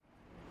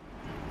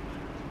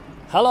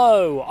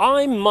Hello,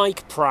 I'm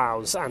Mike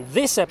Prowse, and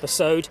this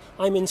episode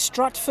I'm in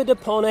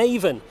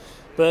Stratford-upon-Avon,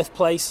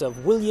 birthplace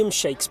of William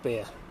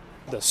Shakespeare,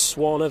 the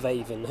Swan of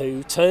Avon,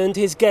 who turned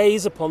his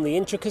gaze upon the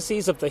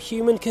intricacies of the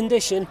human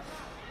condition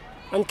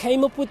and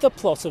came up with the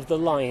plot of The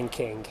Lion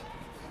King.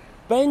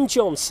 Ben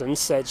Jonson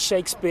said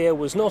Shakespeare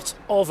was not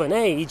of an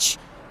age,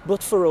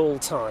 but for all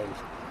time.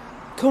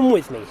 Come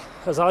with me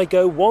as I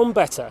go one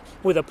better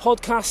with a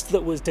podcast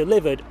that was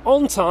delivered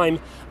on time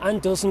and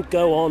doesn't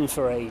go on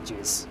for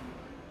ages.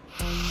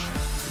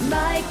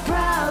 Mike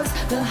Prowse,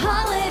 the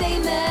holiday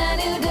man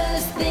who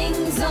does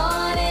things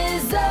on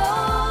his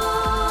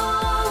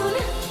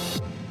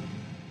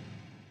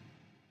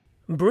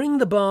own. Bring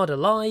the Bard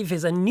Alive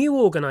is a new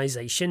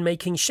organisation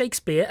making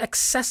Shakespeare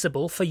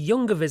accessible for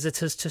younger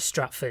visitors to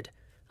Stratford,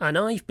 and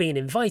I've been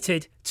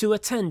invited to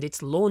attend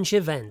its launch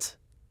event.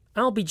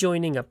 I'll be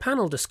joining a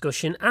panel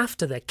discussion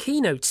after the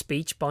keynote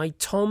speech by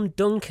Tom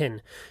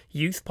Duncan,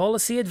 Youth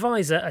Policy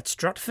Advisor at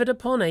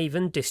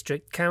Stratford-upon-Avon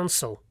District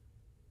Council.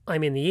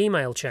 I'm in the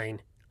email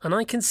chain, and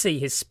I can see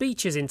his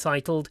speech is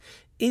entitled,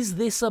 "Is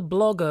This a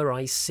Blogger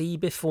I See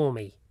Before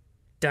Me?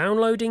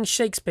 Downloading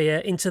Shakespeare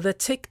into the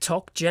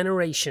TikTok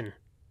Generation."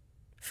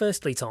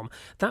 Firstly, Tom,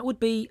 that would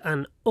be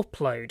an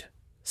upload.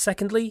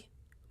 Secondly,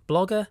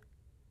 blogger,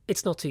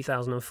 it's not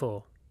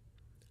 2004.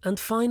 And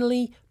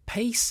finally,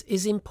 pace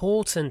is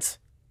important.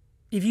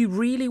 If you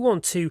really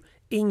want to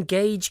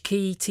engage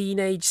key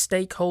teenage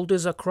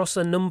stakeholders across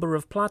a number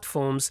of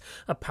platforms,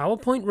 a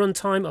PowerPoint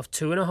runtime of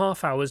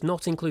 2.5 hours,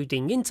 not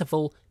including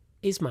interval,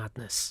 is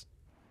madness.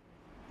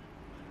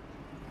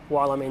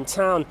 While I'm in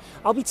town,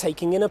 I'll be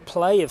taking in a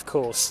play, of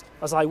course,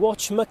 as I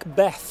watch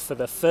Macbeth for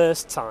the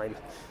first time.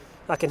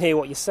 I can hear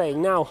what you're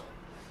saying now.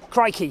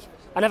 Crikey,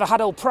 I never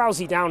had old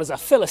Prowsey down as a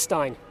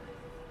Philistine.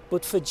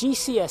 But for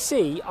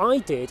GCSE, I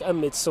did A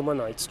Midsummer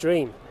Night's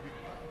Dream.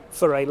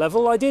 For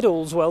A-level, I did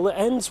All's Well That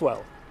Ends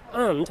Well,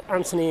 and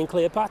Antony and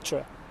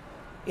Cleopatra.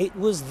 It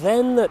was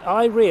then that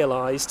I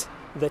realised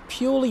that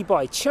purely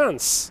by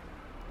chance,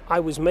 I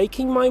was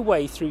making my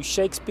way through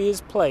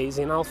Shakespeare's plays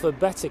in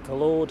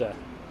alphabetical order.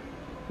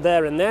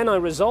 There and then I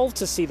resolved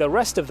to see the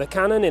rest of the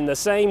canon in the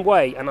same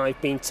way, and I've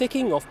been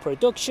ticking off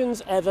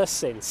productions ever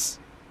since.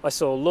 I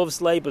saw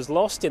Love's Labour's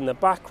Lost in the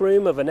back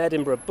room of an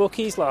Edinburgh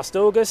bookies last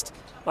August.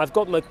 I've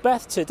got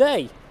Macbeth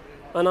today,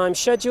 and I'm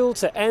scheduled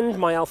to end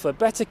my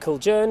alphabetical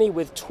journey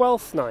with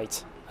Twelfth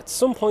Night at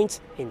some point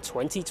in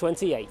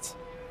 2028.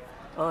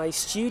 I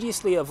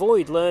studiously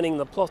avoid learning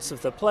the plots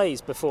of the plays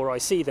before I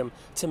see them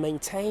to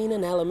maintain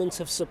an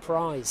element of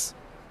surprise.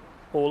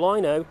 All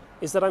I know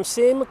is that I'm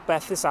seeing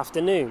Macbeth this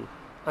afternoon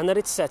and that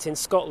it's set in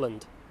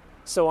Scotland,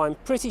 so I'm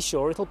pretty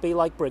sure it'll be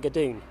like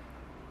Brigadoon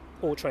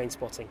or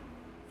Trainspotting.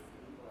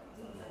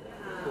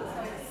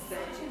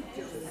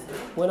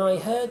 When I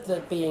heard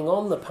that being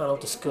on the panel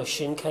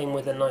discussion came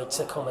with a night's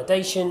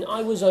accommodation,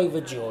 I was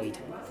overjoyed.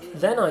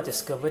 Then I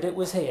discovered it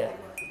was here,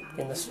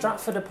 in the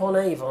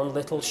Stratford-upon-Avon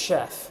Little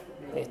Chef.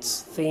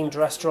 Its themed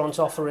restaurant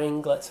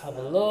offering, let's have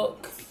a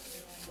look,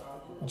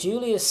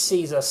 Julius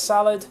Caesar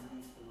salad,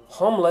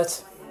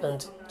 omelette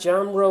and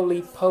jam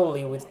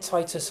roly-poly with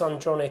Titus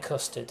Androni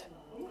custard.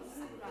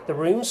 The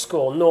rooms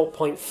score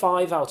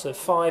 0.5 out of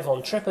 5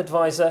 on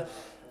TripAdvisor,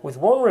 with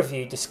one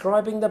review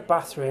describing the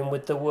bathroom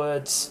with the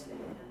words,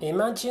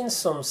 "Imagine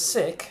some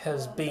sick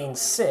has been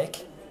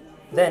sick,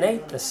 then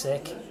ate the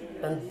sick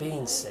and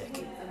been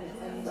sick."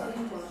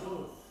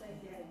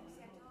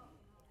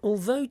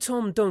 Although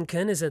Tom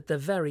Duncan is at the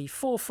very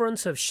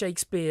forefront of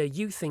Shakespeare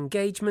youth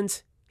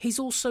engagement, he's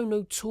also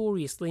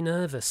notoriously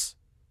nervous.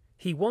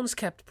 He once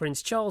kept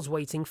Prince Charles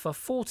waiting for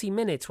 40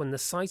 minutes when the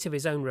sight of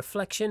his own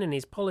reflection in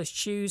his polished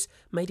shoes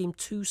made him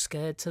too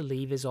scared to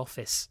leave his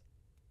office.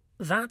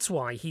 That's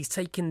why he's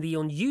taken the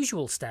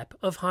unusual step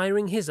of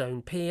hiring his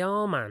own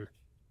PR man,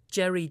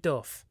 Jerry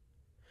Duff.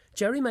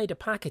 Jerry made a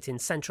packet in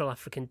Central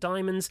African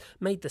diamonds,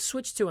 made the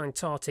switch to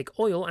Antarctic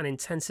oil and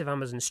intensive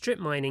Amazon strip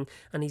mining,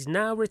 and he's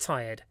now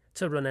retired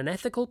to run an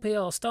ethical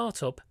PR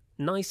startup,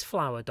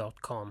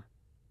 niceflower.com.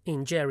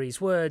 In Jerry's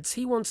words,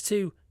 he wants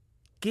to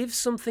give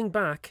something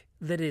back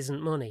that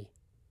isn't money.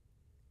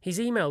 He's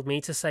emailed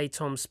me to say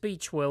Tom's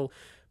speech will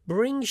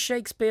bring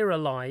Shakespeare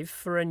alive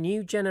for a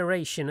new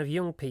generation of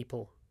young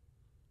people.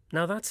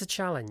 Now that's a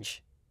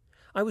challenge.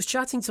 I was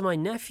chatting to my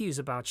nephews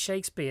about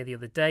Shakespeare the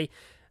other day,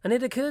 and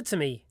it occurred to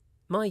me,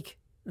 Mike,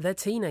 they're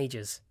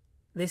teenagers.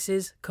 This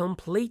is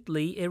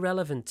completely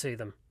irrelevant to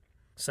them.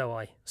 So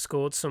I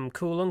scored some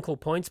cool uncle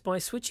points by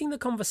switching the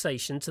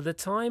conversation to the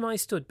time I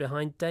stood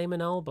behind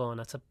Damon Albarn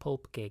at a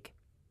pulp gig.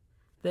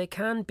 There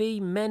can be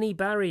many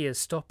barriers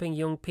stopping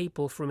young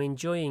people from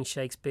enjoying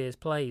Shakespeare's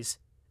plays,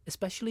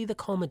 especially the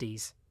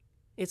comedies.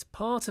 It's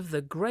part of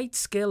the great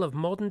skill of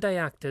modern-day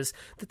actors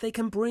that they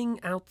can bring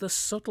out the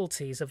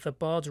subtleties of the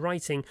bard's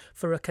writing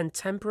for a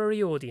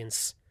contemporary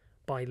audience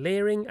by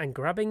leering and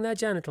grabbing their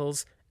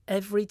genitals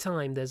every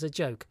time there's a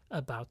joke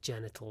about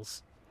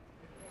genitals.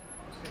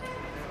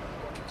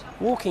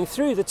 Walking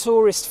through the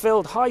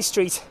tourist-filled High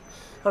Street,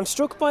 I'm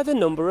struck by the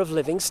number of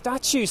living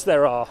statues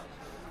there are.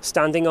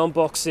 standing on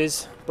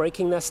boxes,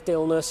 breaking their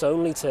stillness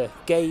only to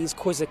gaze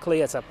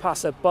quizzically at a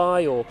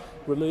passer-by or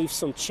remove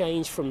some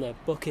change from their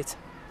bucket.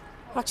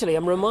 Actually,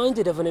 I'm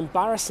reminded of an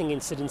embarrassing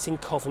incident in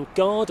Covent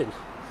Garden.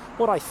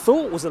 What I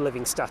thought was a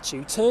living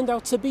statue turned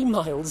out to be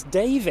Miles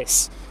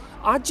Davis.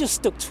 I'd just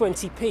stuck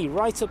 20p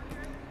right up...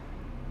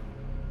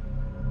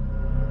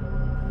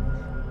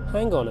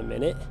 Hang on a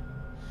minute.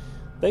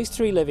 Those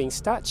three living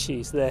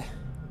statues, they're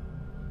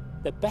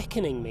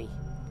beckoning me.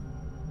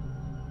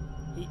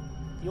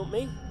 You want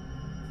me?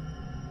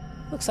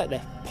 Looks like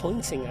they're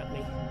pointing at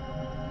me.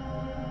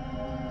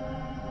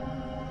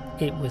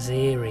 It was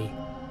eerie.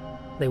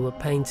 They were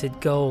painted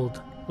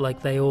gold,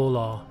 like they all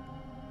are.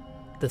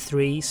 The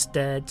three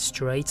stared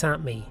straight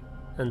at me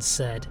and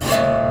said,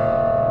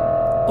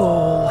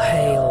 "All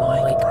hail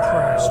Mike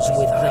Prowse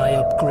with thy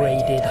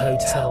upgraded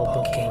hotel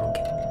booking.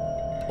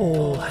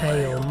 All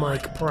hail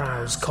Mike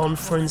Prowse,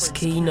 conference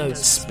keynote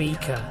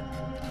speaker.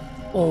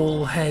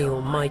 All hail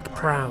Mike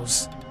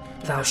Prowse.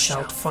 Thou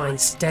shalt find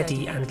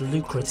steady and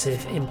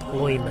lucrative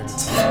employment."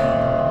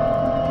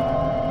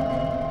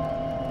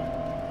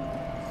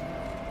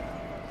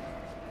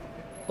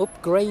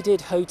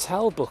 Upgraded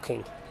hotel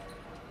booking?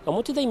 And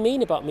what do they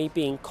mean about me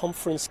being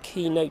conference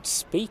keynote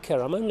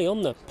speaker? I'm only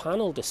on the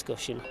panel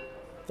discussion.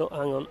 Oh,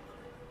 hang on.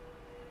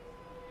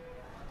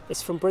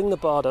 It's from Bring the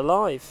Bard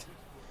Alive.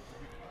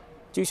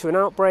 Due to an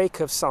outbreak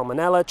of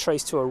salmonella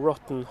traced to a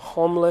rotten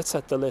omelette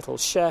at the Little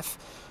Chef,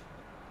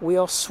 we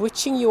are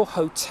switching your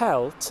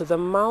hotel to the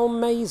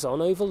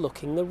Malmaison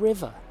overlooking the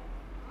river.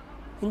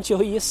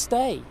 Enjoy your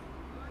stay.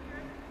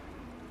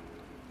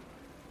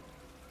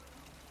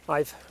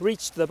 I've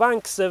reached the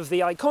banks of the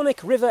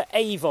iconic River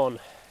Avon.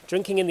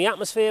 Drinking in the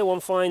atmosphere,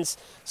 one finds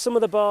some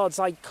of the bard's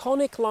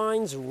iconic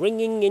lines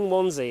ringing in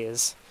one's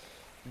ears.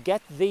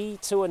 Get thee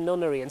to a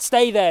nunnery and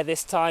stay there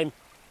this time.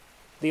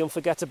 The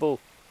unforgettable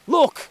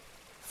 "Look!"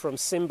 from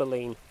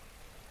Cymbeline.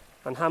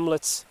 And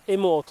Hamlet's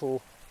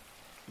immortal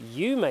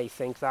 "You may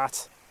think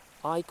that,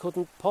 I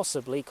couldn't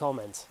possibly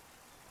comment."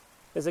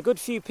 There's a good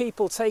few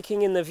people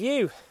taking in the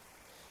view.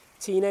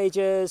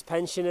 Teenagers,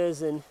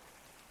 pensioners, and...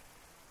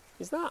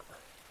 Is that?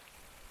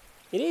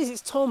 It is,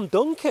 it's Tom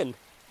Duncan.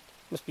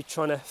 Must be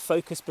trying to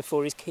focus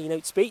before his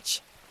keynote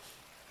speech.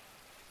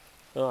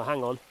 Oh,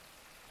 hang on.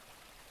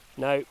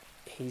 No,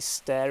 he's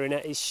staring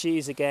at his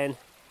shoes again.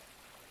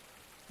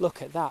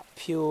 Look at that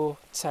pure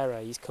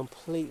terror. He's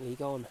completely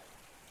gone.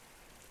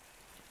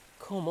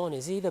 Come on,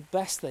 is he the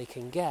best they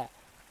can get?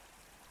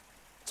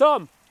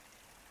 Tom!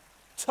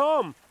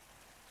 Tom!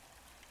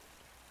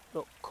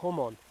 Look, come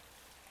on.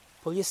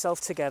 Pull yourself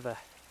together.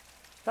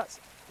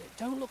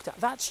 Don't look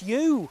at... That's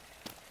you!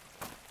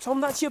 Tom,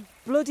 that's your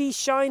bloody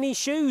shiny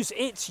shoes.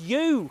 It's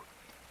you!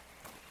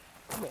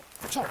 Come here,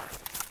 Tom.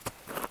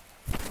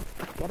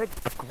 Get a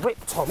grip,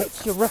 Tom.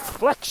 It's your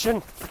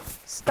reflection.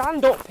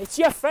 Stand up. It's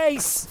your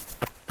face.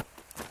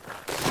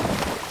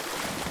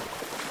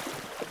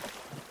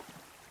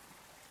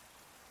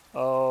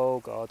 Oh,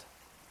 God.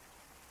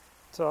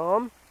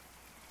 Tom?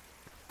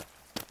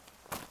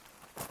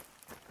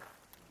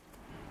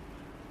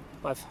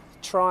 I've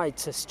tried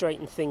to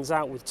straighten things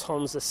out with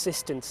Tom's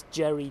assistant,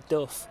 Jerry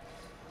Duff.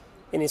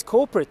 In his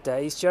corporate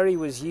days, Jerry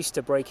was used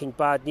to breaking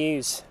bad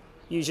news.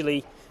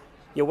 Usually,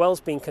 your well's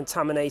been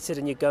contaminated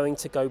and you're going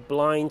to go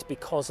blind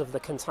because of the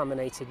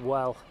contaminated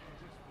well.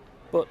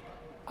 But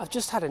I've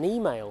just had an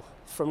email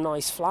from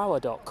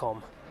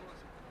niceflower.com.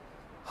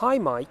 "Hi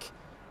Mike,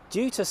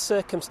 due to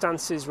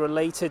circumstances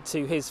related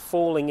to his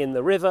falling in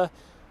the river,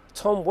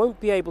 Tom won't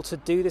be able to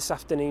do this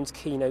afternoon's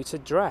keynote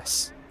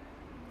address.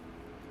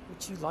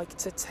 Would you like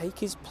to take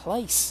his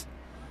place?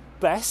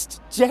 Best,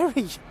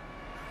 Jerry."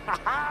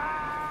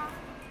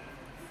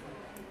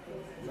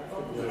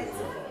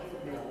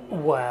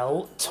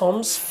 Well,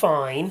 Tom's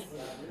fine.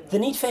 The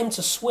need for him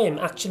to swim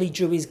actually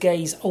drew his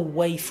gaze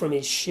away from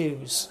his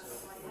shoes.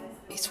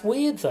 It's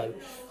weird though.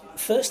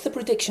 First the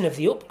prediction of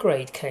the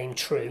upgrade came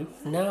true,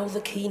 now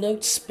the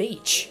keynote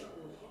speech.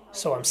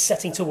 So I'm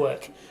setting to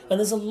work, and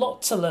there's a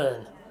lot to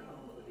learn.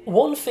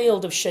 One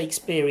field of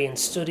Shakespearean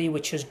study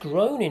which has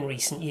grown in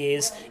recent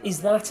years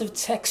is that of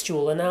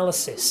textual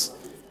analysis.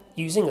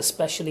 Using a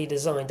specially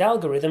designed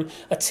algorithm,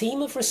 a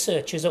team of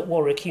researchers at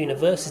Warwick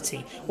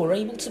University were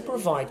able to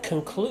provide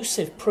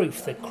conclusive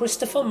proof that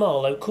Christopher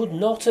Marlowe could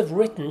not have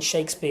written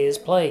Shakespeare's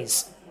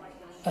plays.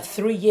 A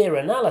 3-year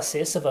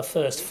analysis of a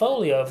first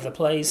folio of the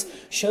plays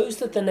shows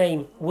that the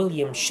name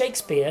William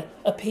Shakespeare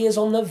appears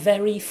on the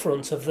very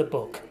front of the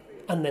book,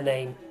 and the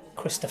name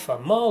Christopher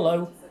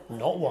Marlowe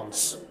not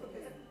once.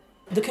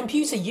 The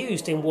computer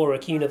used in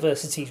Warwick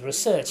University's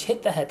research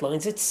hit the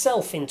headlines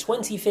itself in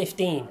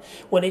 2015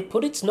 when it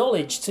put its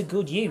knowledge to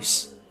good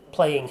use,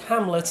 playing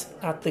Hamlet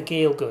at the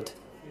Gielgud.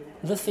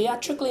 The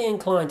theatrically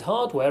inclined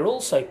hardware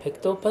also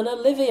picked up an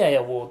Olivier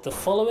Award the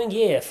following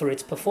year for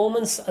its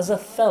performance as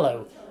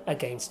Othello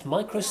against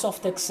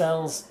Microsoft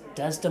Excel's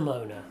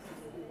Desdemona.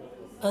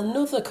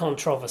 Another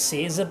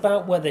controversy is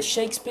about whether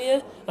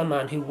Shakespeare, a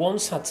man who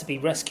once had to be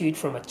rescued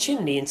from a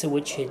chimney into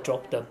which he'd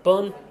dropped a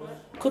bun,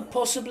 could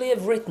possibly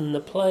have written the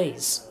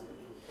plays.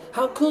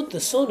 How could the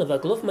son of a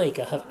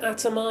glovemaker have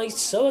atomised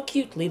so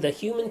acutely the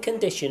human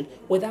condition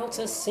without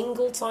a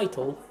single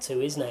title to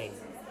his name?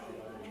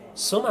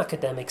 Some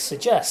academics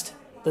suggest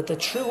that the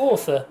true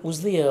author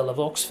was the Earl of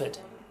Oxford.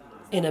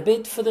 In a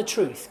bid for the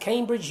truth,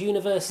 Cambridge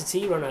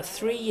University ran a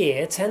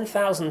 3-year,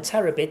 10,000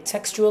 terabit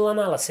textual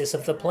analysis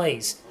of the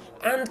plays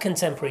and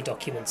contemporary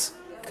documents,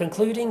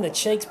 concluding that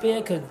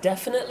Shakespeare could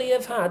definitely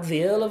have had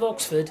the Earl of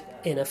Oxford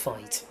in a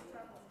fight.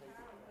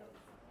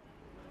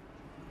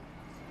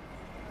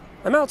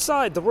 I'm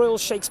outside the Royal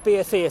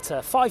Shakespeare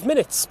Theatre 5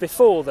 minutes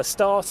before the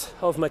start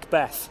of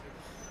Macbeth.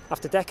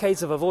 After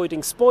decades of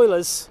avoiding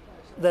spoilers,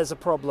 there's a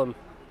problem.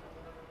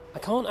 I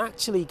can't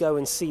actually go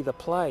and see the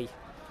play.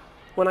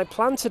 When I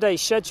planned today's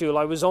schedule,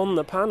 I was on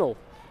the panel,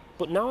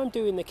 but now I'm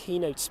doing the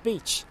keynote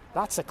speech.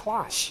 That's a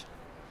clash.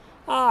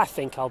 I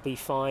think I'll be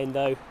fine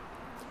though.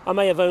 I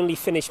may have only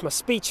finished my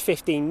speech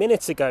 15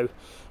 minutes ago,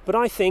 but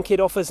I think it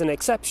offers an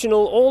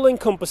exceptional,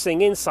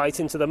 all-encompassing insight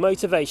into the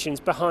motivations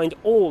behind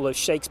all of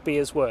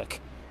Shakespeare's work,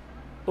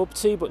 up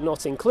to but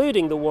not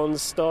including the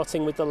ones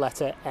starting with the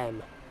letter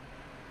M.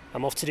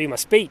 I'm off to do my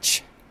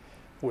speech.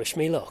 Wish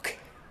me luck.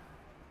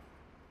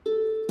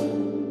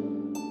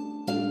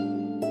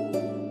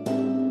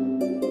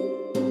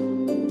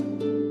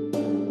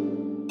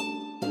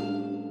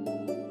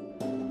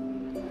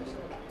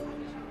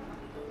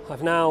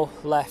 I've now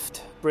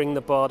left Bring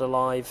the Bard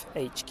Alive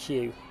HQ.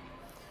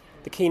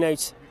 The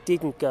keynote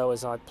didn't go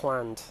as I'd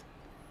planned.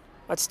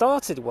 I'd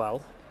started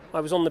well. I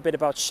was on the bit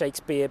about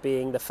Shakespeare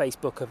being the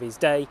Facebook of his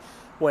day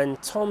when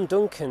Tom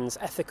Duncan's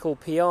ethical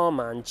PR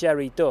man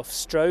Jerry Duff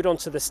strode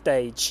onto the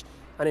stage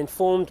and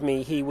informed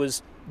me he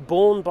was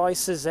born by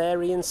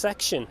caesarean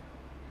section.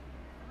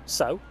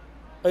 So,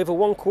 over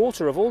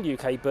 1/4 of all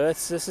UK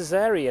births are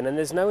caesarean, and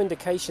there's no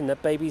indication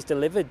that babies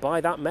delivered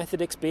by that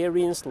method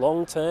experienced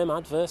long-term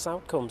adverse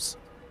outcomes.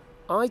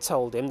 I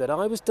told him that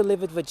I was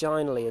delivered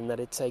vaginally and that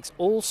it takes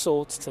all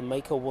sorts to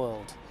make a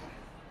world.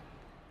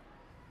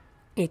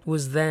 It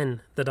was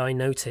then that I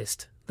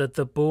noticed that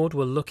the board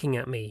were looking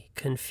at me,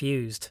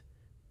 confused.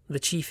 The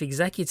chief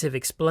executive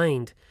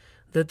explained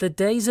that the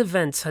day's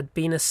events had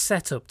been a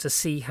setup to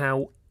see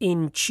how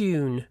in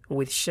tune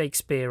with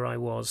Shakespeare I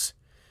was,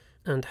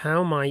 and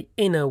how my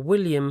inner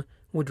William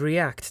would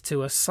react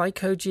to a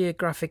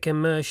psychogeographic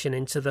immersion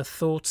into the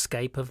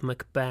thoughtscape of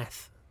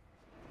Macbeth.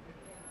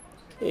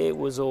 It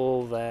was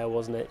all there,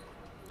 wasn't it?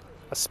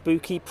 A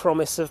spooky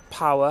promise of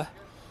power,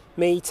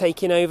 me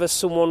taking over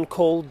someone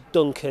called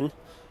Duncan,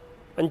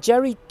 and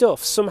Jerry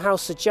Duff somehow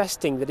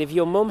suggesting that if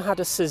your mum had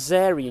a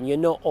caesarean, you're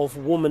not of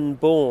woman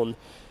born,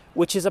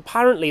 which is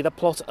apparently the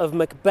plot of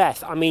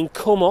Macbeth. I mean,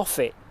 come off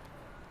it.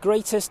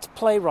 Greatest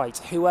playwright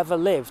who ever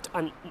lived,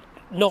 and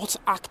not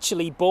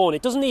actually born.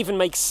 It doesn't even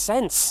make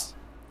sense.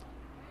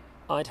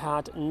 I'd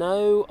had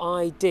no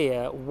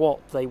idea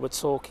what they were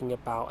talking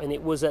about, and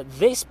it was at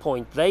this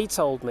point they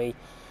told me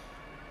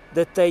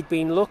that they'd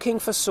been looking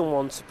for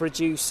someone to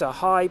produce a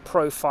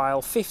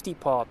high-profile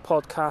 50-part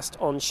podcast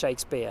on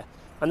Shakespeare,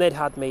 and they'd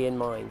had me in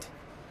mind.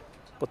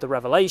 But the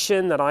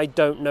revelation that I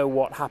don't know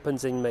what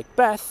happens in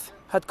Macbeth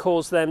had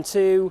caused them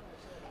to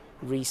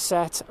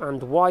reset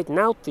and widen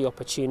out the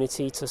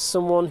opportunity to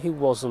someone who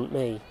wasn't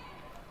me.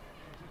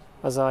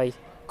 As I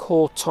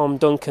caught Tom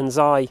Duncan's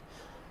eye,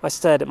 I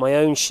stared at my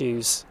own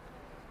shoes,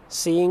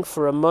 seeing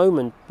for a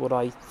moment what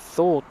I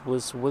thought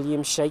was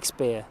William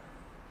Shakespeare,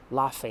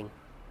 laughing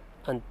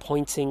and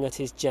pointing at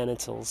his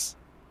genitals.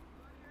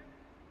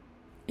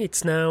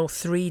 It's now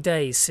 3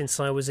 days since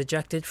I was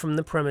ejected from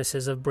the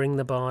premises of Bring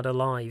the Bard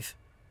Alive.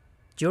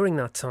 During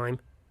that time,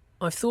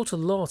 I've thought a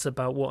lot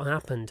about what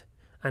happened,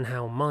 and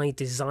how my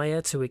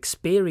desire to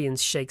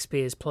experience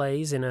Shakespeare's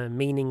plays in a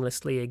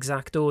meaninglessly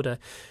exact order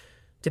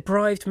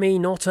deprived me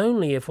not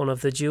only of one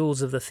of the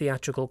jewels of the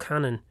theatrical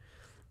canon,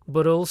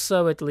 but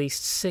also at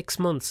least 6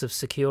 months of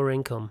secure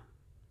income.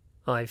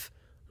 I've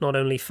not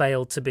only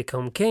failed to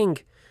become king,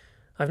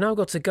 I've now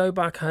got to go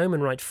back home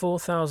and write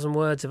 4,000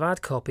 words of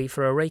ad copy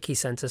for a Reiki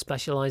centre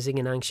specialising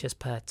in anxious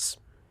pets.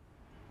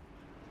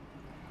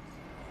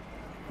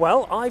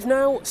 Well, I've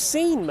now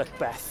seen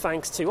Macbeth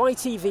thanks to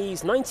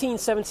ITV's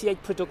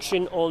 1978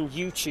 production on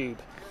YouTube,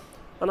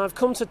 and I've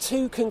come to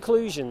 2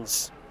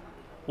 conclusions.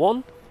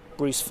 1,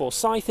 Bruce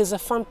Forsyth is a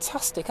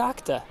fantastic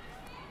actor,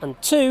 and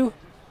 2,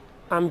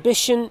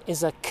 ambition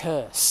is a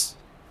curse.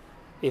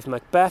 If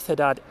Macbeth had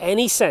had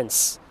any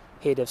sense,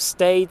 he'd have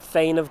stayed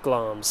Thane of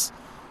Glamis.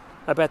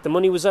 I bet the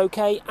money was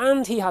okay,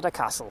 and he had a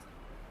castle.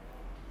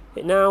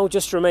 It now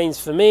just remains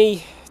for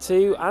me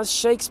to, as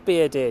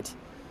Shakespeare did,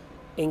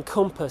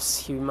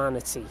 encompass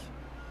humanity,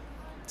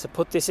 to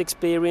put this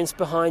experience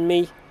behind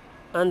me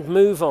and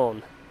move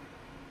on.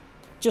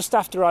 Just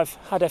after I've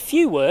had a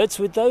few words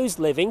with those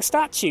living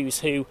statues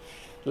who,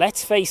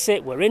 let's face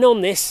it, were in on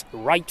this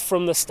right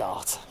from the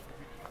start.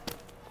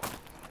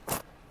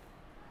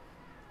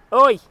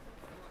 Oi!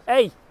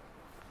 Hey!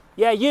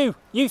 Yeah, you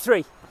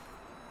 3.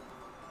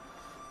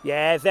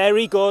 Yeah,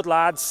 very good,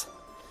 lads.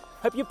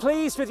 Hope you're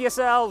pleased with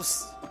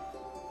yourselves.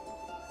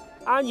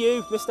 And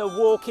you, Mr.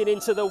 Walking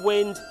into the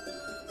Wind.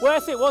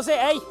 Worth it, was it,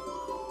 eh?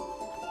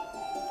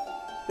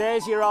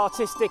 There's your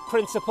artistic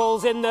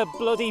principles in the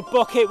bloody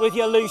bucket with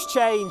your loose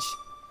change.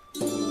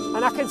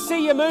 And I can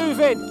see you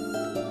moving.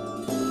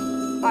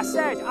 I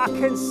said, I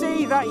can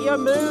see that you're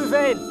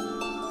moving.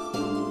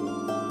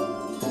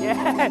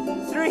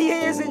 Yeah, 3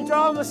 years in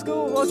drama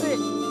school, was it?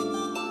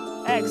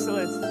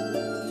 Excellent.